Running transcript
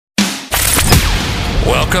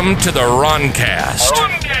Welcome to the Roncast,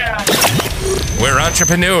 where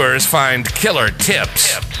entrepreneurs find killer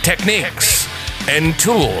tips, techniques, and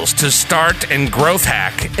tools to start and growth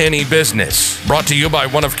hack any business. Brought to you by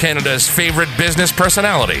one of Canada's favorite business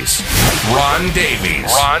personalities, Ron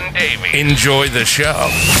Davies. Enjoy the show.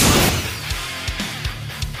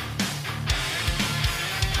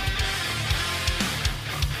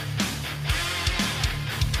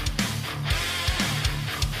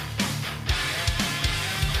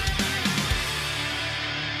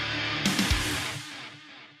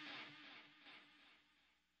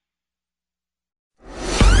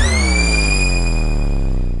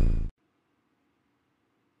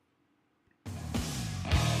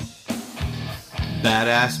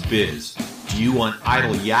 Badass Biz. Do you want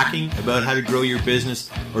idle yakking about how to grow your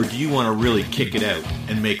business, or do you want to really kick it out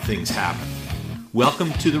and make things happen?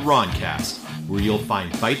 Welcome to the Roncast, where you'll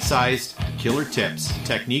find bite-sized, killer tips,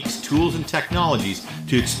 techniques, tools, and technologies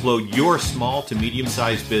to explode your small to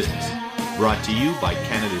medium-sized business. Brought to you by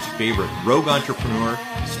Canada's favorite rogue entrepreneur,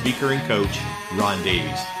 speaker, and coach, Ron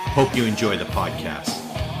Davies. Hope you enjoy the podcast.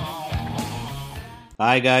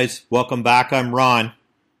 Hi guys, welcome back. I'm Ron.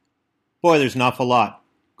 Boy, there's an awful lot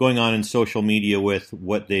going on in social media with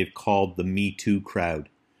what they've called the Me Too crowd.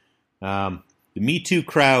 The Me Too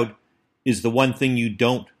crowd is the one thing you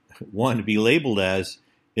don't want to be labeled as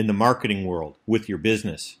in the marketing world with your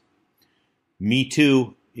business. Me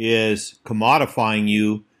Too is commodifying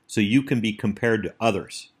you so you can be compared to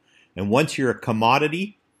others. And once you're a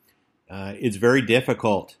commodity, it's very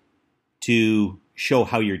difficult to show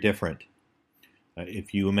how you're different.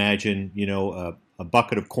 If you imagine, a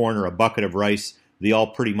bucket of corn or a bucket of rice, they all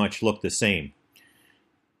pretty much look the same.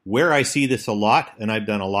 Where I see this a lot, and I've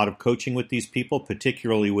done a lot of coaching with these people,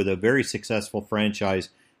 particularly with a very successful franchise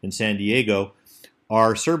in San Diego,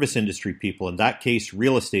 are service industry people, in that case,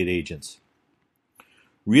 real estate agents.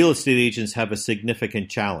 Real estate agents have a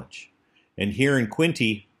significant challenge. And here in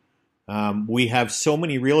Quinte, we have so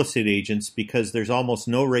many real estate agents because there's almost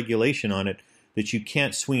no regulation on it that you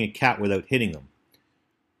can't swing a cat without hitting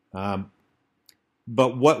them.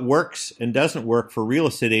 But what works and doesn't work for real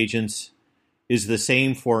estate agents is the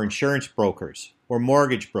same for insurance brokers or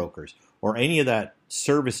mortgage brokers or any of that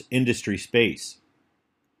service industry space.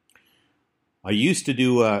 I used to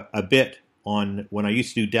do a bit on when I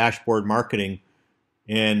used to do dashboard marketing,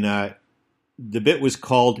 and the bit was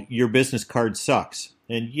called Your Business Card Sucks.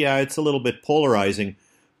 And yeah, it's a little bit polarizing,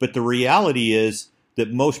 but the reality is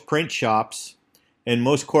that most print shops and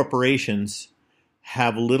most corporations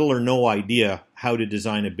have little or no idea how to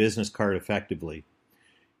design a business card effectively.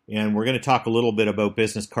 And we're going to talk a little bit about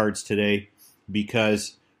business cards today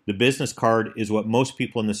because the business card is what most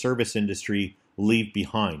people in the service industry leave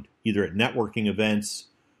behind, either at networking events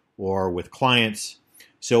or with clients.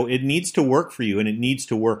 So it needs to work for you, and it needs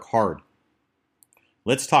to work hard.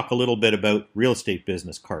 Let's talk a little bit about real estate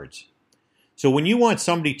business cards. So when you want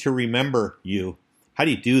somebody to remember you, how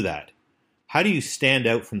do you do that? How do you stand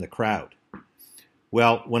out from the crowd?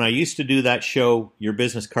 Well, when I used to do that show, Your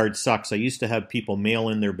Business Card Sucks, I used to have people mail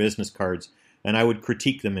in their business cards, and I would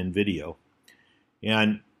critique them in video.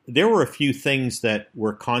 And there were a few things that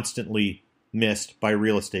were constantly missed by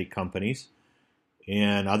real estate companies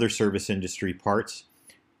and other service industry parts,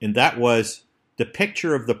 and that was the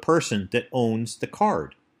picture of the person that owns the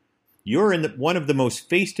card. You're in one of the most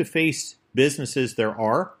face-to-face businesses there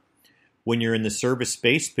are when you're in the service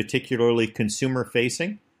space, particularly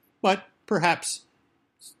consumer-facing, but perhaps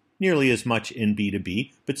nearly as much in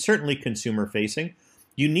B2B, but certainly consumer-facing.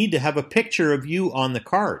 You need to have a picture of you on the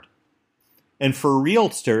card. And for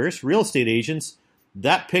realtors, real estate agents,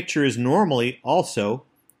 that picture is normally also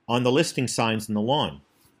on the listing signs in the lawn.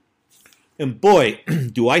 And boy,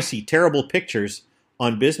 do I see terrible pictures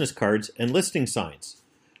on business cards and listing signs.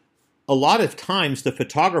 A lot of times the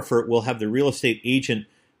photographer will have the real estate agent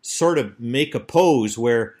sort of make a pose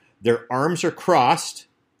where their arms are crossed,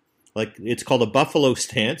 like it's called a buffalo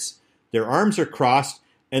stance. Their arms are crossed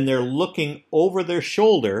and they're looking over their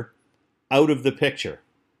shoulder out of the picture.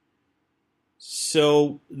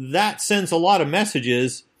 So that sends a lot of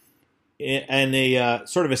messages and a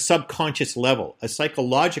sort of a subconscious level, a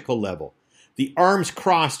psychological level. The arms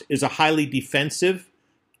crossed is a highly defensive,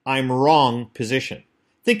 I'm wrong position.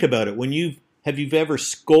 Think about it. Have you ever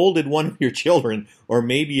scolded one of your children or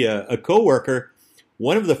maybe a coworker?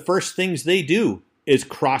 One of the first things they do is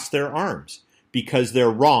cross their arms because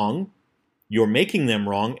they're wrong, you're making them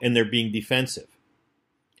wrong, and they're being defensive.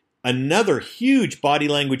 Another huge body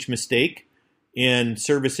language mistake in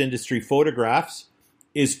service industry photographs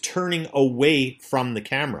is turning away from the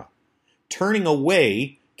camera. Turning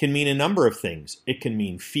away can mean a number of things. It can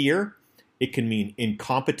mean fear. it can mean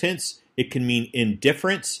incompetence, it can mean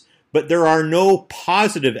indifference, but there are no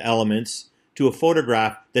positive elements to a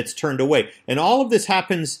photograph that's turned away. And all of this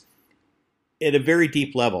happens at a very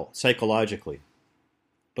deep level, psychologically.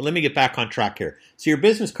 But let me get back on track here. So your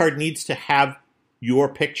business card needs to have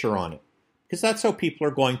your picture on it, because that's how people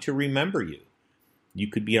are going to remember you. You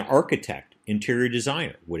could be an architect, interior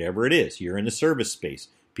designer, whatever it is. You're in the service space.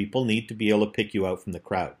 People need to be able to pick you out from the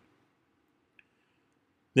crowd.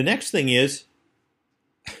 The next thing is,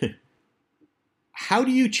 how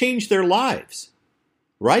do you change their lives?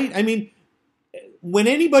 Right? I mean, when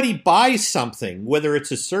anybody buys something, whether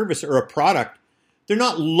it's a service or a product, they're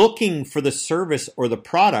not looking for the service or the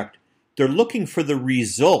product. They're looking for the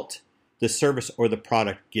result the service or the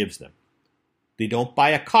product gives them. They don't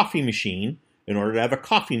buy a coffee machine in order to have a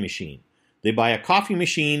coffee machine. They buy a coffee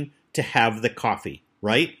machine to have the coffee,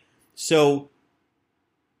 right? So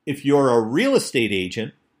if you're a real estate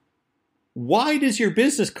agent, why does your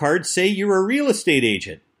business card say you're a real estate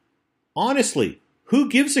agent? Honestly, who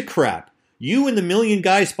gives a crap? You and the million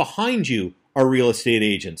guys behind you are real estate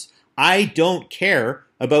agents. I don't care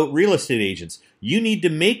about real estate agents. You need to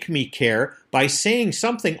make me care by saying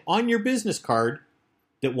something on your business card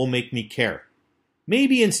that will make me care.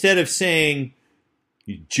 Maybe instead of saying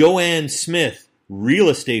Joanne Smith, real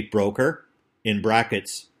estate broker, in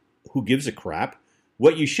brackets, who gives a crap,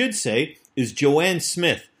 what you should say is Joanne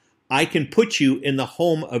Smith, I can put you in the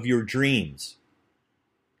home of your dreams.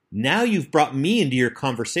 Now you've brought me into your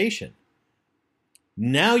conversation.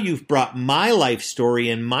 Now you've brought my life story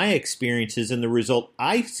and my experiences and the result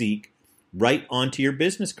I seek right onto your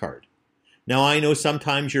business card. Now I know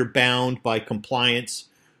sometimes you're bound by compliance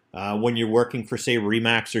when you're working for, say,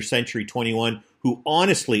 Remax or Century 21, who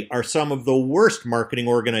honestly are some of the worst marketing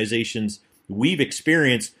organizations we've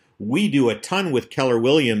experienced. We do a ton with Keller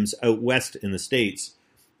Williams out west in the States,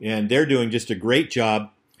 and they're doing just a great job,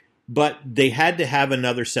 but they had to have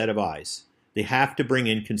another set of eyes. They have to bring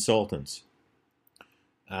in consultants.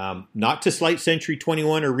 Not to slight Century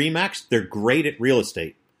 21 or Remax, they're great at real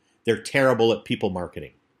estate. They're terrible at people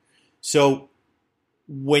marketing. So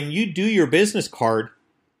when you do your business card,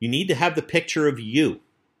 you need to have the picture of you.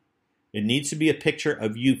 It needs to be a picture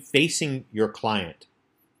of you facing your client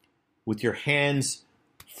with your hands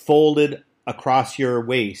folded across your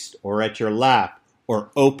waist or at your lap or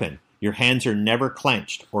open. Your hands are never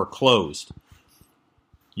clenched or closed.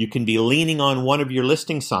 You can be leaning on one of your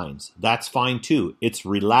listing signs. That's fine too. It's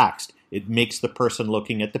relaxed. It makes the person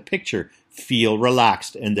looking at the picture feel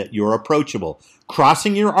relaxed and that you're approachable.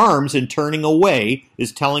 Crossing your arms and turning away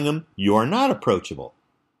is telling them you're not approachable.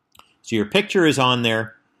 So your picture is on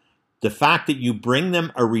there. The fact that you bring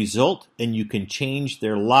them a result and you can change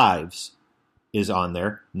their lives is on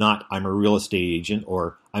there. Not I'm a real estate agent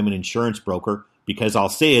or I'm an insurance broker, because I'll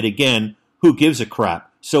say it again, who gives a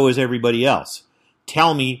crap? So is everybody else.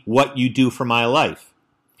 Tell me what you do for my life.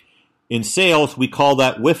 In sales, we call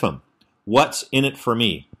that WIFM. What's in it for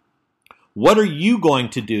me? What are you going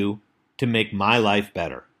to do to make my life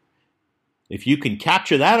better? If you can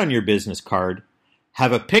capture that on your business card,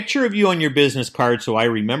 have a picture of you on your business card so I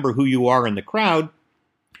remember who you are in the crowd,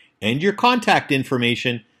 and your contact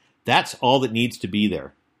information, that's all that needs to be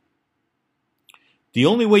there. The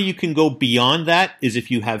only way you can go beyond that is if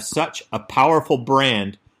you have such a powerful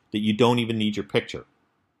brand that you don't even need your picture.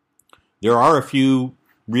 There are a few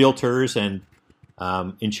realtors and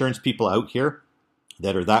insurance people out here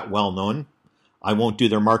that are that well known. I won't do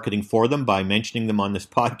their marketing for them by mentioning them on this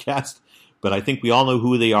podcast, but I think we all know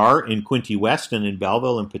who they are in Quinte West and in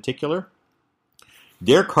Belleville in particular.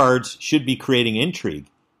 Their cards should be creating intrigue.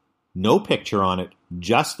 No picture on it,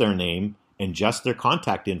 just their name and just their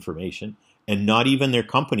contact information, and not even their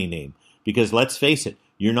company name. Because let's face it,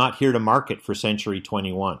 you're not here to market for Century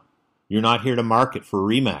 21. You're not here to market for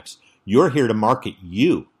Remax. You're here to market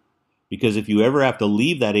you. Because if you ever have to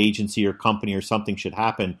leave that agency or company or something should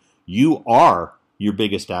happen, you are your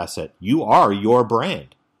biggest asset. You are your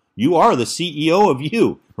brand. You are the CEO of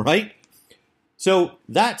you, right? So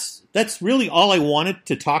that's really all I wanted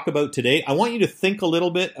to talk about today. I want you to think a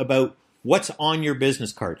little bit about what's on your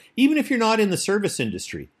business card. Even if you're not in the service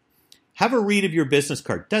industry, have a read of your business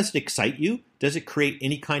card. Does it excite you? Does it create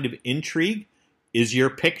any kind of intrigue? Is your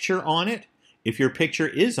picture on it? If your picture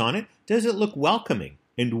is on it, does it look welcoming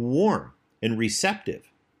and warm and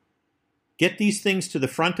receptive? Get these things to the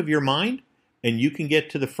front of your mind, and you can get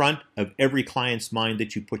to the front of every client's mind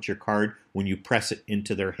that you put your card when you press it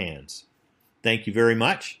into their hands. Thank you very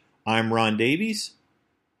much. I'm Ron Davies.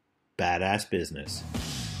 Badass Business.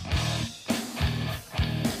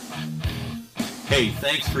 Hey,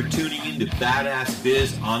 thanks for tuning in to Badass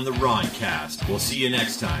Biz on the Roncast. We'll see you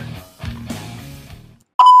next time.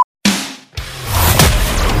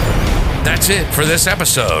 That's it for this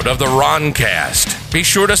episode of the Roncast. Be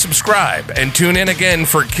sure to subscribe and tune in again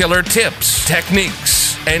for killer tips,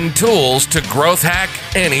 techniques, and tools to growth hack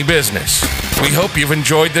any business. We hope you've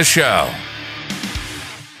enjoyed the show.